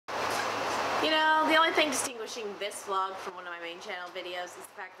You know, the only thing distinguishing this vlog from one of my main channel videos is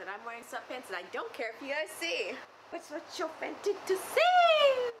the fact that I'm wearing sweatpants and I don't care if you guys see. What's what you're fainted to see?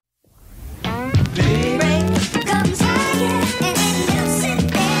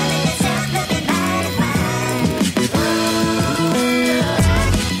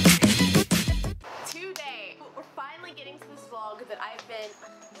 Today, we're finally getting to this vlog that I've been...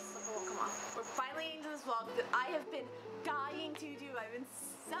 We're finally getting to this vlog that I have been dying to do. I've been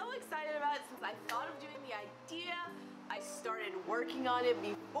so excited about it since I thought of doing the idea. I started working on it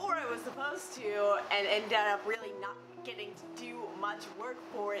before I was supposed to and ended up really not getting to do much work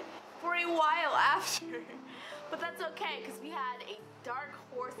for it for a while after. But that's okay, because we had a dark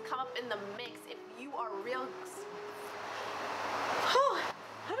horse come up in the mix. If you are real...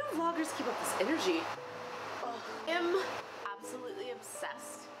 How do vloggers keep up this energy? I'm absolutely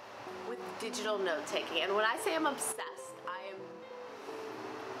obsessed with digital note-taking. And when I say I'm obsessed,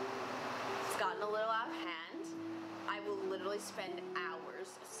 it's gotten a little out of hand. I will literally spend hours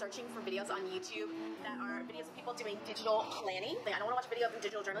searching for videos on YouTube that are videos of people doing digital planning. I don't want to watch videos of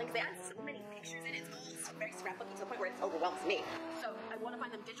digital journaling because they add so many pictures in it. It's all very scrapbooky to the point where it overwhelms me. So I want to find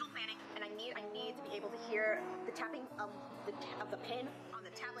them digital planning, and I need to be able to hear the tapping of the pen on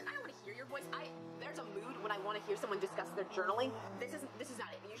the tablet. I don't want to hear your voice. There's a mood when I want to hear someone discuss their journaling. This is not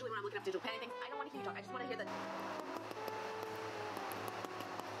it. Usually when I'm looking up digital planning things, I don't want to hear you talk. I just want to hear the...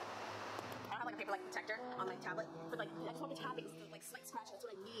 I have like a paper-like protector on my tablet, but like I just want the tapping, the like slight scratch. That's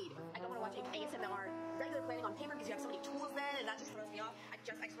what I need. I don't want to watch ASMR regular planning on paper because you have so many tools then, and that just throws me off. I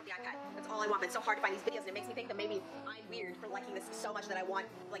just want the iPad. That's all I want. But it's so hard to find these videos, and it makes me think that maybe I'm weird for liking this so much that I want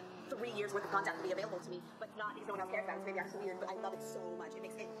like 3 years worth of content to be available to me, but not because no one else cares about it. Maybe I'm so weird, but I love it so much. It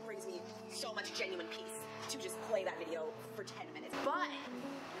brings me so much genuine peace to just play that video for 10 minutes. But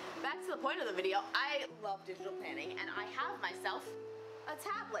back to the point of the video, I love digital planning, and I have myself a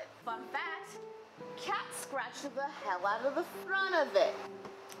tablet. Fun fact, cat scratched the hell out of the front of it.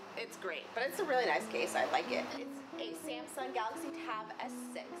 It's great, but it's a really nice case. I like it. It's a Samsung Galaxy Tab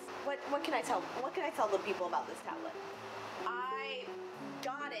S6. What can I tell the people about this tablet? I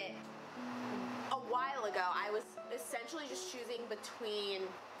got it a while ago. I was essentially just choosing between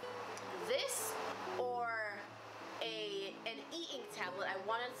this or an e-ink tablet. I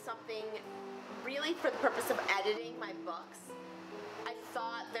wanted something really for the purpose of editing my books. I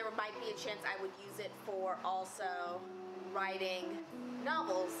thought there might be a chance I would use it for also writing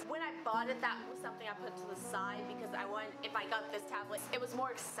novels. When I bought it, that was something I put to the side because if I got this tablet, it was more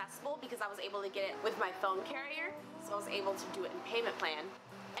accessible because I was able to get it with my phone carrier, so I was able to do it in payment plan.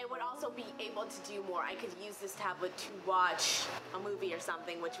 It would also be able to do more. I could use this tablet to watch a movie or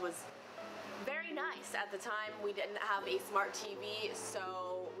something, which was very nice. At the time, we didn't have a smart TV,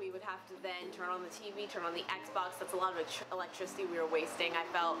 so we would have to then turn on the TV, turn on the Xbox. That's a lot of electricity we were wasting, I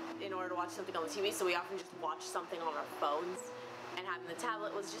felt, in order to watch something on the TV, so we often just watched something on our phones, and having the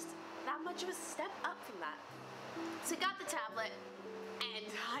tablet was just that much of a step up from that. So I got the tablet, and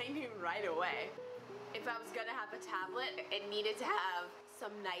I knew right away, if I was gonna have a tablet, it needed to have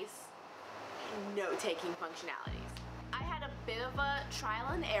some nice note-taking functionalities. I had a bit of a trial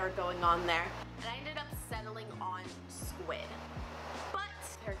and error going on there, and I ended up settling on Squid. But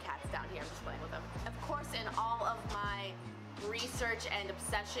there are cats down here, I'm just playing with them. Of course, in all of my research and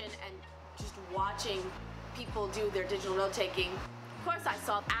obsession and just watching people do their digital note-taking, of course I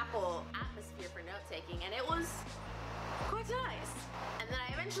saw Apple Atmosphere for note-taking, and it was quite nice. And then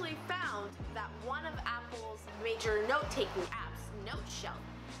I eventually found that one of Apple's major note-taking apps, NoteShelf,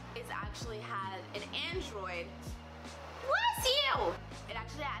 actually had an Android. Bless you! It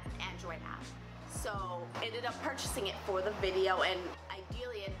actually had an Android app. So ended up purchasing it for the video, and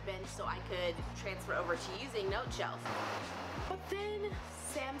ideally it had been so I could transfer over to using NoteShelf. But then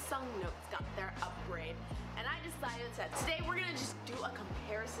Samsung Notes got their upgrade, and I decided that today we're gonna just do a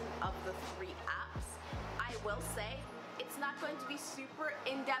comparison of the 3 apps. I will say it's not going to be super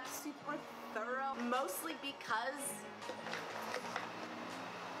in-depth, super thorough, mostly because...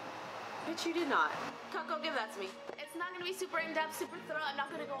 Bitch, you did not. Coco, give that to me. It's not gonna be super in-depth, super thorough. I'm not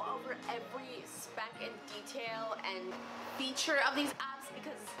gonna go over every spec and detail and feature of these apps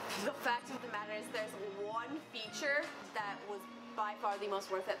because the fact of the matter is there's one feature that was by far the most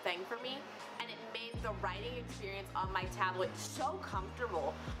worth it thing for me, and it made the writing experience on my tablet so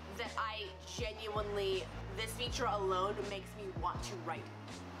comfortable that I genuinely, this feature alone makes me want to write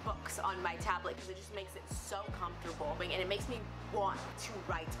books on my tablet because it just makes it so comfortable, and it makes me want to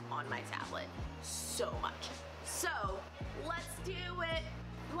write on my tablet so much. So let's do it.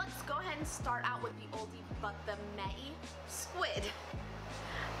 Let's go ahead and start out with the oldie but the May Squid.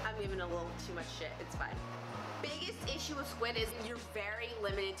 I'm giving a little too much shit, it's fine. biggest issue with Squid is you're very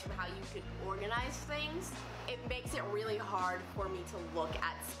limited to how you can organize things. It makes it really hard for me to look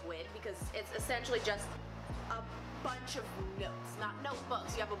at Squid because it's essentially just a bunch of notes, not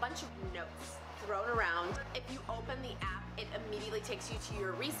notebooks. You have a bunch of notes thrown around. If you open the app, it immediately takes you to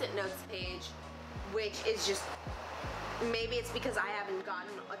your recent notes page, which is just, maybe it's because I haven't gotten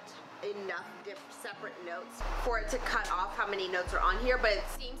enough separate notes for it to cut off how many notes are on here, but it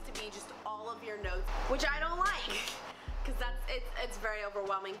seems to be just all of your notes, which I don't like, because it's very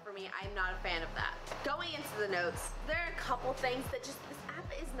overwhelming for me. I'm not a fan of that. Going into the notes, there are a couple things that just, this app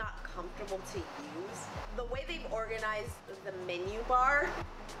is not comfortable to use. The way they've organized the menu bar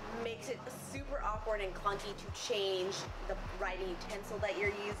makes it super awkward and clunky to change the writing utensil that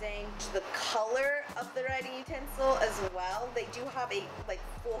you're using. The color of the writing utensil as well. They do have a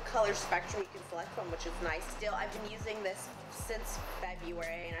full color spectrum you can select from, which is nice. Still, I've been using this since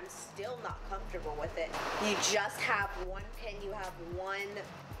February and I'm still not comfortable with it. You just have one pen, you have one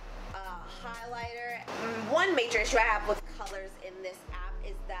highlighter. One major issue I have with colors in this app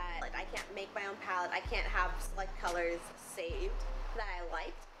is that I can't make my own palette. I can't have select colors saved that I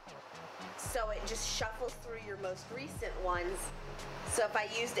liked. So it just shuffles through your most recent ones. So if I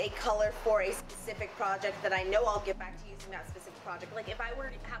used a color for a specific project that I know I'll get back to using that specific project, like if I were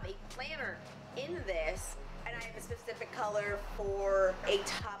to have a planner in this and I have a specific color for a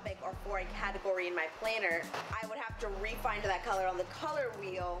topic or for a category in my planner, I would have to refine that color on the color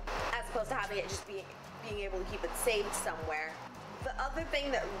wheel as opposed to having it just being able to keep it saved somewhere. The other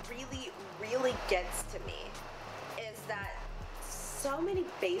thing that really gets to me is that so many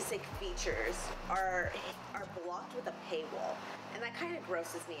basic features are blocked with a paywall, and that kind of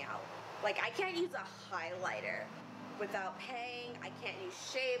grosses me out. Like, I can't use a highlighter without paying, I can't use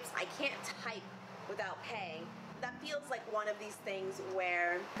shapes, I can't type without paying. That feels like one of these things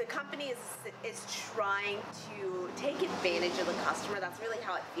where the company is trying to take advantage of the customer. That's really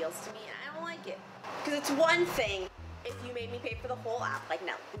how it feels to me, and I don't like it. Because it's one thing if you made me pay for the whole app, like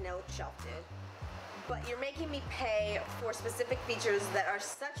Shelf did. But you're making me pay for specific features that are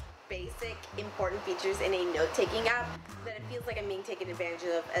such basic, important features in a note-taking app that it feels like I'm being taken advantage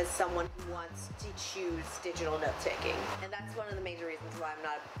of as someone who wants to choose digital note-taking. And that's one of the major reasons why I'm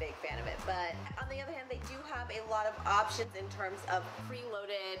not a big fan of it. But on the other hand, they do have a lot of options in terms of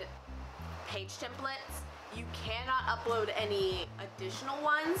preloaded page templates. You cannot upload any additional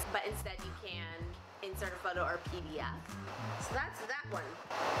ones, but instead you can insert a photo or PDF. So that's that one.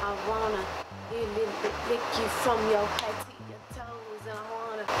 I wanna lick you from your head to your toes, and I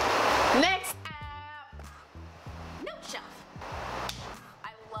wanna. Next app, Note Shelf.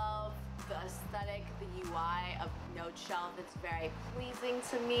 I love the aesthetic, the UI of Note Shelf. It's very pleasing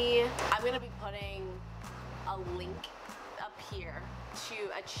to me. I'm gonna be putting a link up here to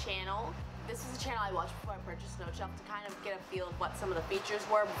a channel. This is a channel I watched before I purchased Note Shelf to kind of get a feel of what some of the features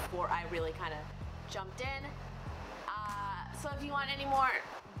were before I really kind of jumped in. So if you want any more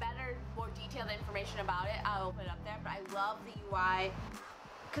detailed information about it, I'll put it up there. But I love the UI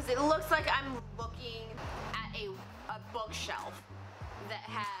because it looks like I'm looking at a bookshelf that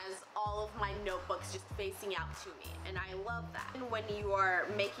has all of my notebooks just facing out to me, and I love that. And when you are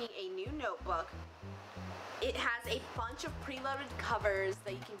making a new notebook, it has a bunch of preloaded covers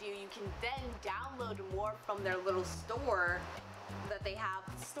that you can do. You can then download more from their little store that they have.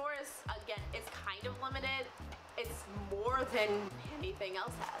 The store is, again, is kind of limited. It's more than anything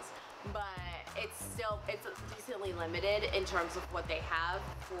else has, but it's decently limited in terms of what they have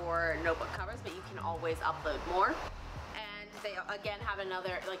for notebook covers, but you can always upload more. And they again have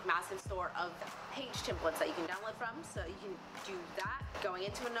another massive store of page templates that you can download from, so you can do that going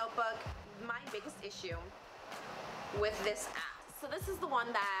into a notebook. My biggest issue with this app, so this is the one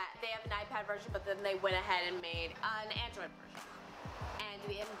that they have an iPad version, but then they went ahead and made an Android version, and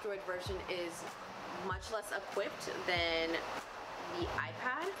the Android version is much less equipped than the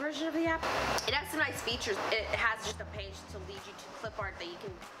iPad version of the app. It has some nice features. It has just a page to lead you to clip art that you can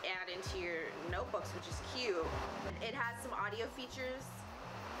add into your notebooks, which is cute. It has some audio features.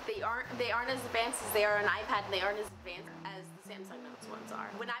 They aren't as advanced as they are on iPad, and they aren't as advanced as the Samsung Notes ones are.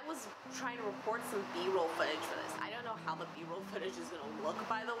 When I was trying to record some B-roll footage for this, I don't know how the B-roll footage is gonna look,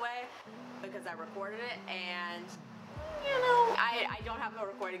 by the way, because I recorded it, and you know, I don't have a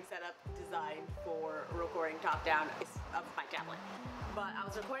recording setup designed for recording top-down of my tablet. But I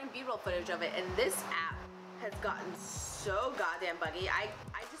was recording B-roll footage of it, and this app has gotten so goddamn buggy. I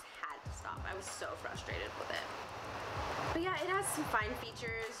just had to stop. I was so frustrated with it. But yeah, it has some fine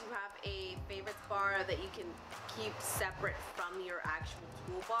features. You have a favorites bar that you can keep separate from your actual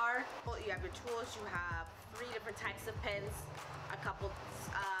toolbar. You have your tools, you have 3 different types of pens, a couple,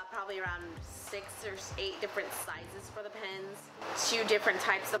 probably around 6 or 8 different sizes for the pens, 2 different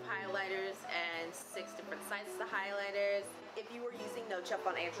types of highlighters, and 6 different sizes of highlighters. If you were using NoteShelf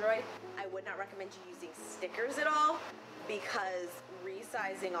on Android, I would not recommend you using stickers at all, because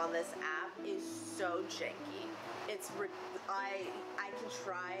resizing on this app is so janky. It's I can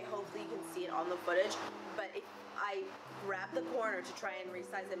try, hopefully you can see it on the footage, but if I grab the corner to try and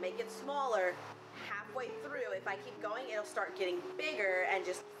resize it, make it smaller, halfway through, if I keep going, it'll start getting bigger and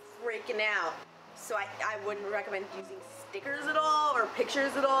just freaking out. So I wouldn't recommend using stickers at all or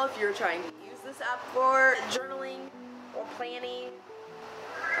pictures at all if you're trying to use this app for journaling or planning.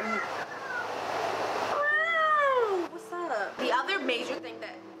 What's that? The other major thing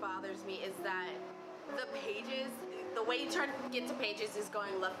that bothers me is that the pages, the way you get to pages is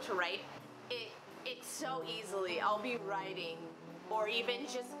going left to right. It's so easily, I'll be writing or even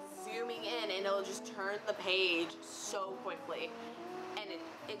just zooming in and it'll just turn the page so quickly, and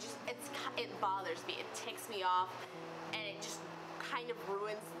it bothers me. It ticks me off, and it just kind of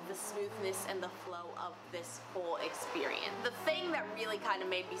ruins the smoothness and the flow of this whole experience. The thing that really kind of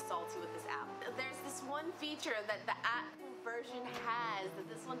made me salty with this app, there's this one feature that the app version has that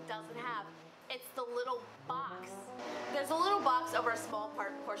this one doesn't have. It's the little box. There's a little box over a small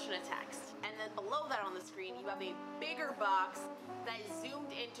portion of text, and then below that on the screen you have a bigger box that is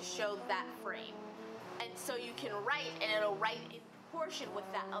zoomed in to show that frame. And so you can write, and it'll write in proportion with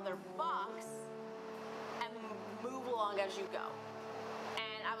that other box and move along as you go.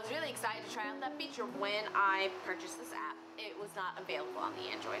 And I was really excited to try out that feature when I purchased this app. It was not available on the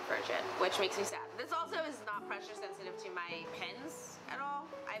Android version, which makes me sad. This also is not pressure sensitive to my pens at all.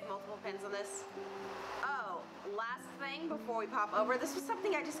 I have multiple pens on this. Oh, last thing before we pop over, this was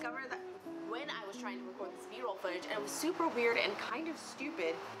something I discovered that when I was trying to record this B-roll footage, and it was super weird and kind of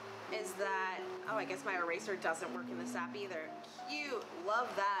stupid, is that, oh, I guess my eraser doesn't work in this app either. Cute, love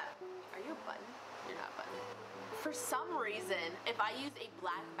that. Are you a button? You're not a button. For some reason, if I use a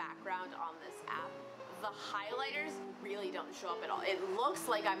black background on this app, the highlighters really don't show up at all. It looks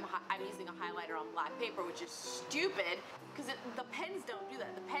like I'm using a highlighter on black paper, which is stupid, because the pens don't do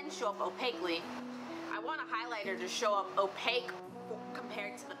that. The pens show up opaquely. I want a highlighter to show up opaque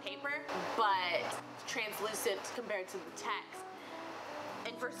compared to the paper, but translucent compared to the text.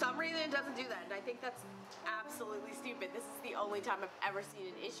 And for some reason it doesn't do that, and I think that's absolutely stupid. This is the only time I've ever seen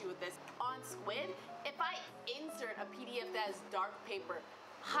an issue with this. On Squid, if I insert a PDF that has dark paper,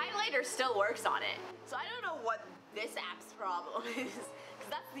 highlighter still works on it. So I don't know what this app's problem is, because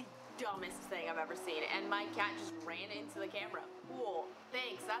that's the dumbest thing I've ever seen. And my cat just ran into the camera. Cool,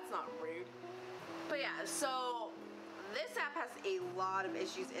 thanks, that's not rude. But yeah, so this app has a lot of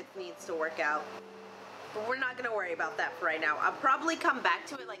issues it needs to work out. But we're not gonna worry about that for right now. I'll probably come back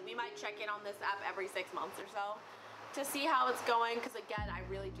to it, like we might check in on this app every 6 months or so to see how it's going, because again, I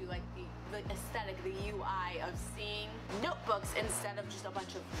really do like the aesthetic, the UI of seeing notebooks instead of just a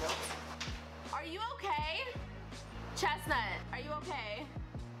bunch of notes. Are you okay? Chestnut, are you okay?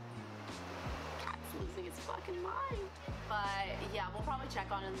 Cat's losing its fucking mind. But yeah, we'll probably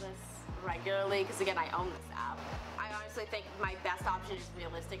check on this regularly, because again, I own this app. I honestly think my best option is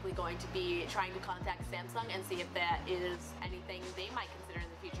realistically going to be trying to contact Samsung and see if that is anything they might consider in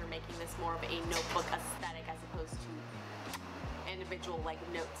the future, making this more of a notebook aesthetic as opposed to individual like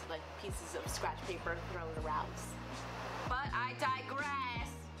notes, like pieces of scratch paper thrown around. But I digress.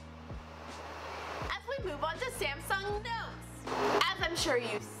 As we move on to Samsung Notes. As I'm sure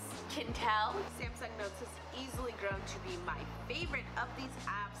you can tell, Samsung Notes has easily grown to be my favorite of these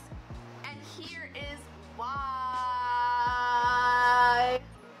apps. And here is why.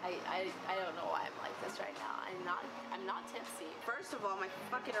 I don't know why I'm like this right now. I'm not tipsy. First of all, my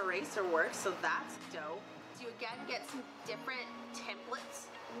fucking eraser works, so that's dope. So you again get some different templates.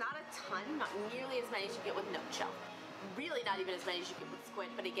 Not a ton, not nearly as many as you get with NoteShelf. Really not even as many as you get with Squid,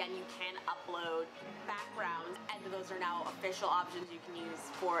 but again, you can upload backgrounds, and those are now official options you can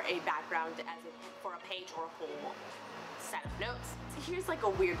use for a background for a page or a whole set of notes. So here's like a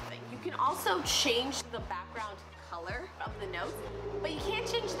weird thing. You can also change the background color of the notes, but you can't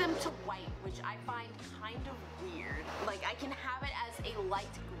change them to white, which I find kind of weird. Like, I can have it as a light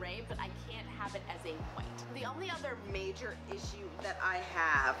gray, but I can't have it as a white. The only other major issue that I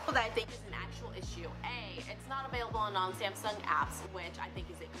have that I think is an actual issue, A, it's not available on non-Samsung apps, which I think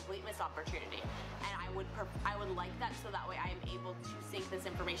is a complete missed opportunity. And I would like that, so that way I am able to sync this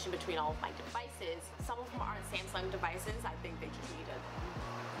information between all of my devices. Some of them aren't Samsung devices. I think they just need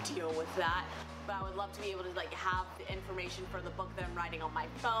to deal with that. But I would love to be able to like have the information for the book that I'm writing on my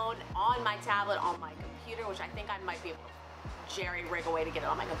phone, on my tablet, on my computer, which I think I might be able to jerry-rig a way to get it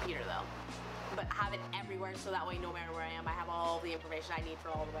on my computer though. but have it everywhere so that way no matter where I am, I have all the information I need for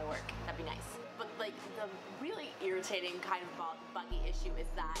all of my work. That'd be nice. But like the really irritating kind of buggy issue is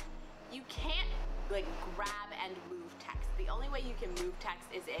that you can't like grab and move text. The only way you can move text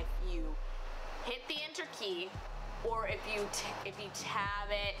is if you hit the enter key, or if you tab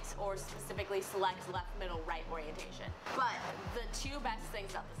it, or specifically select left, middle, right orientation. But the two best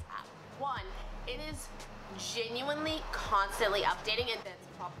things about this app: one, it is genuinely constantly updating, and that's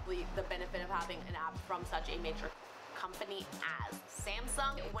probably the benefit of having an app from such a major company as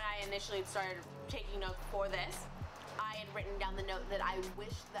Samsung. When I initially started taking notes for this, I had written down the note that I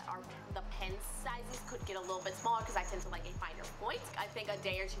wish that the pen sizes could get a little bit smaller because I tend to like a finer point. I think a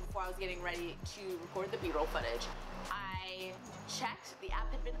day or two before I was getting ready to record the B-roll footage, I checked, the app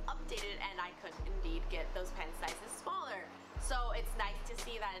had been updated and I could indeed get those pen sizes smaller. So it's nice to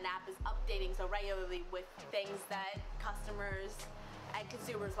see that an app is updating so regularly with things that customers and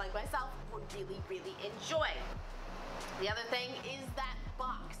consumers like myself would really, really enjoy. The other thing is that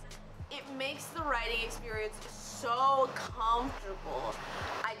box. It makes the writing experience so comfortable.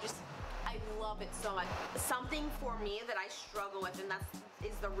 I love it so much. Something for me that I struggle with, and that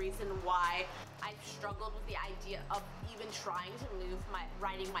is the reason why I've struggled with the idea of even trying to move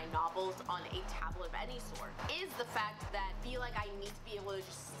writing my novels on a tablet of any sort, is the fact that I feel like I need to be able to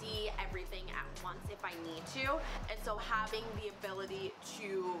just see everything at once if I need to. And so having the ability to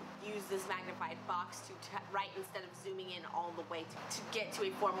use this magnified box to write instead of zooming in all the way to get to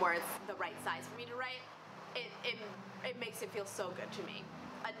a form where it's the right size for me to write, it makes it feel so good to me.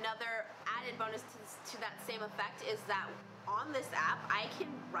 Another added bonus to that same effect is that on this app, I can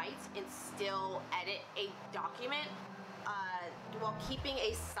write and still edit a document while keeping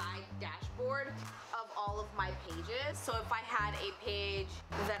a side dashboard of all of my pages. So if I had a page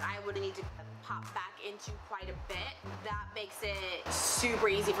that I would need to pop back into quite a bit, that makes it super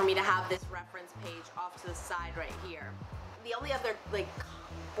easy for me to have this reference page off to the side right here. The only other like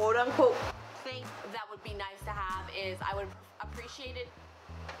quote unquote thing that would be nice to have is I would appreciate it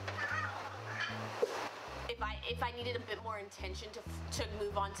if I needed a bit more intention to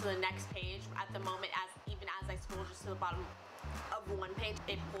move on to the next page. At the moment, even as I scroll just to the bottom of one page,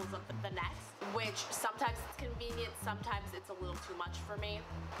 it pulls up the next, which sometimes it's convenient, sometimes it's a little too much for me.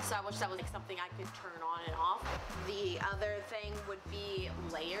 So I wish that was like something I could turn on and off. The other thing would be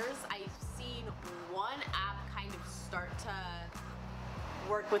layers. I've seen one app kind of start to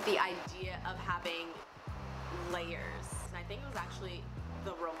work with the idea of having layers, and I think it was actually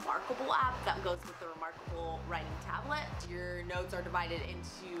the Remarkable app that goes with the Remarkable writing tablet. Your notes are divided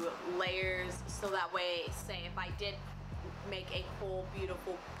into layers, so that way, say if I did make a whole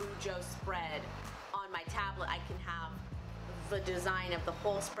beautiful Bujo spread on my tablet, I can have the design of the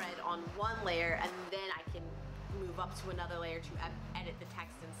whole spread on one layer, and then I can move up to another layer to edit the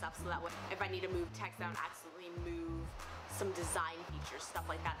text and stuff, so that way if I need to move text, I don't accidentally move some design features, stuff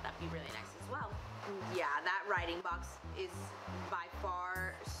like that. That'd be really nice as well. Yeah, that writing box is by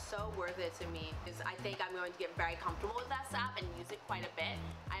far so worth it to me, because I think I'm going to get very comfortable with that app and use it quite a bit.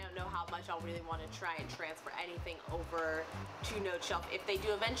 I don't know how much I'll really want to try and transfer anything over to NoteShelf if they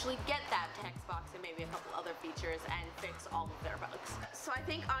do eventually get that text box and maybe a couple other features and fix all of their bugs. So I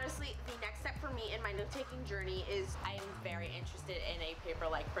think honestly the next step for me in my note-taking journey is I am very interested in a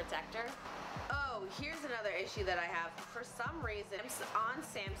paper-like protector. Oh, here's another issue that I have. For some reason, on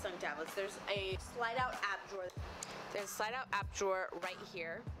Samsung tablets, there's a slide-out app drawer. There's a slide-out app drawer right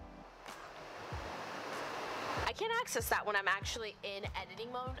here. I can't access that when I'm actually in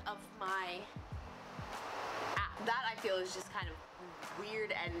editing mode of my app. That I feel is just kind of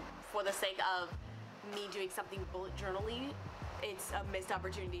weird, and for the sake of me doing something bullet journal-y, it's a missed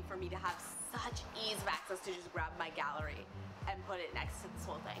opportunity for me to have such ease of access to just grab my gallery and put it next to this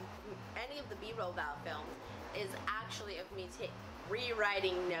whole thing. Any of the B-roll Val film is actually of me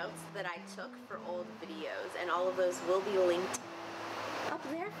rewriting notes that I took for old videos, and all of those will be linked up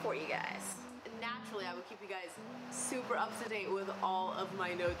there for you guys. Naturally, I would keep you guys super up to date with all of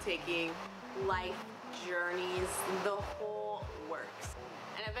my note-taking, life journeys, the whole works.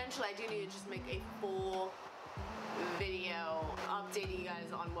 And eventually I do need to just make a full video updating you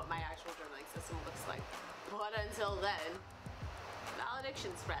guys on what my actual journaling system looks like. But until then,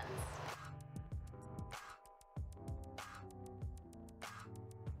 valedictions, friends.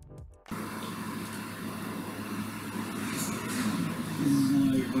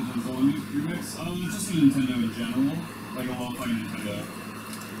 Like, what the volume remix? Just a Nintendo in general, like a lo-fi Nintendo.